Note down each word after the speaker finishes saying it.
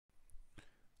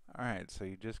Alright, so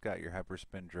you just got your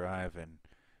Hyperspin drive and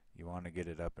you want to get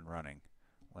it up and running.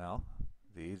 Well,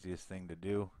 the easiest thing to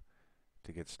do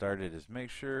to get started is make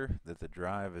sure that the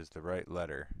drive is the right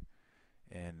letter.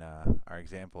 In our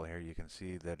example here, you can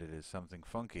see that it is something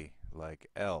funky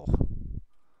like L.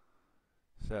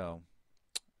 So,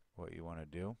 what you want to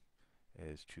do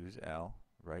is choose L,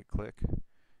 right click,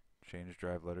 change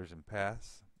drive letters and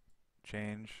paths,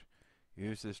 change,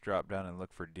 use this drop down and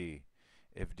look for D.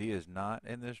 If D is not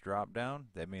in this drop down,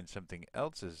 that means something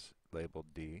else is labeled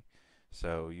D.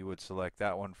 So you would select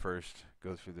that one first,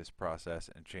 go through this process,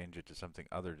 and change it to something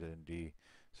other than D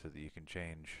so that you can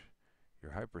change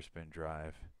your Hyperspin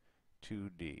drive to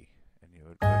D. And you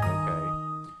would click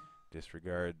OK.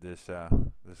 Disregard this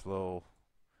this little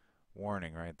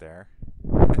warning right there.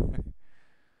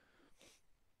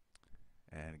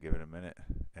 And give it a minute,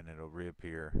 and it'll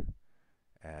reappear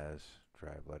as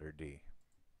drive letter D.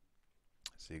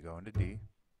 So you go into D,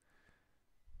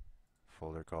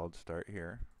 folder called Start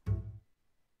Here,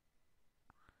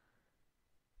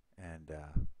 and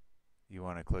you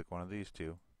want to click one of these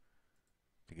two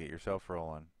to get yourself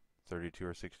rolling, 32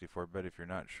 or 64-bit. If you're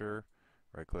not sure,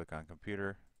 right click on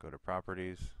Computer, go to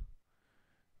Properties,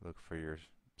 look for your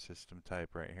system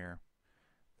type right here.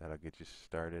 That'll get you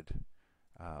started.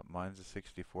 Mine's a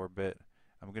 64-bit.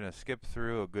 I'm going to skip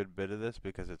through a good bit of this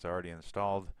because it's already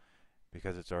installed.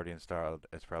 Because it's already installed,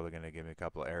 it's probably going to give me a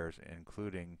couple of errors,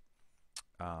 including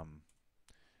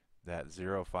that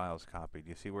 0 files copied.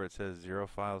 You see where it says 0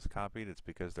 files copied? It's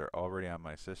because they're already on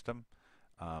my system.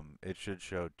 It should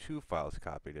show 2 files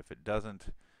copied. If it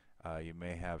doesn't, you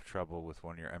may have trouble with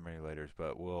one of your emulators,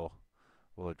 but we'll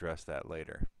address that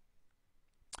later.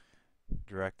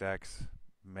 DirectX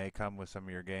may come with some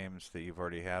of your games that you've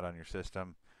already had on your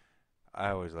system.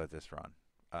 I always let this run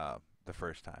the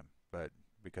first time, but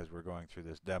because we're going through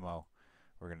this demo,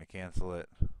 we're going to cancel it.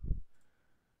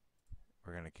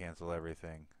 We're going to cancel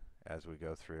everything as we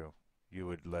go through. You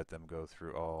would let them go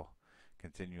through all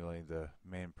continually. The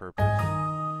main purpose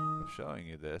of showing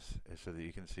you this is so that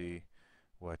you can see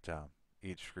what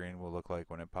each screen will look like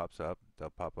when it pops up.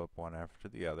 They'll pop up one after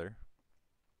the other.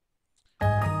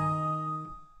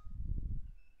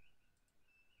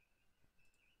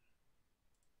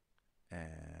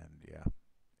 And yeah,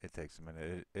 it takes a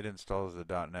minute. It installs the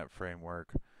 .NET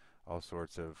framework, all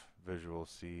sorts of Visual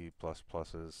C++.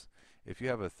 If you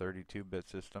have a 32-bit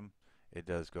system, it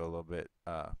does go a little bit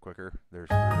quicker. There's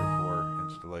 3 or 4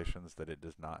 installations that it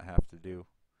does not have to do.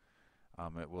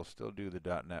 It will still do the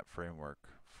 .NET framework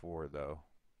 4 though.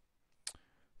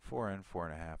 4 and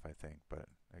 4.5 I think, but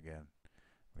again,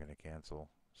 I'm going to cancel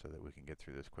so that we can get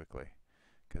through this quickly,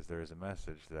 because there is a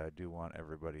message that I do want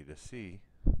everybody to see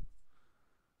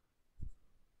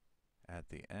at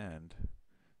the end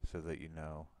so that you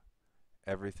know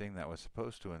everything that was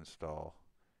supposed to install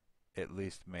at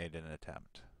least made an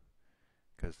attempt,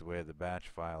 because the way the batch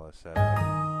file is set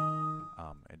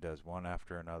up, it does one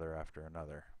after another after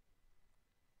another.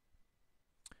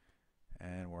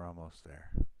 And we're almost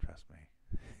there, trust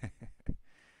me.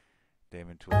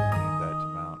 Daemon Tools need that to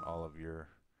mount all of your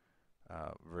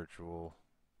virtual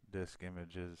disk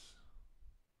images.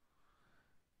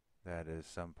 That is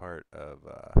some part of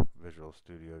Visual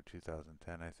Studio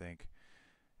 2010, I think.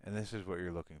 And this is what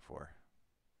you're looking for.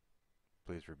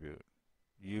 Please reboot.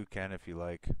 You can if you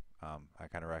like. I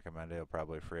kind of recommend it. It'll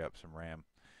probably free up some RAM.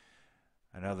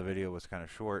 I know the video was kind of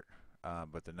short,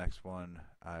 but the next one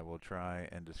I will try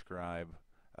and describe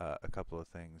a couple of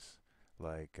things,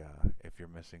 like if you're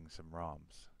missing some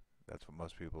ROMs. That's what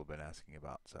most people have been asking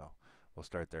about, so we'll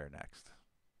start there next.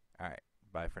 Alright,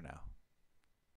 bye for now.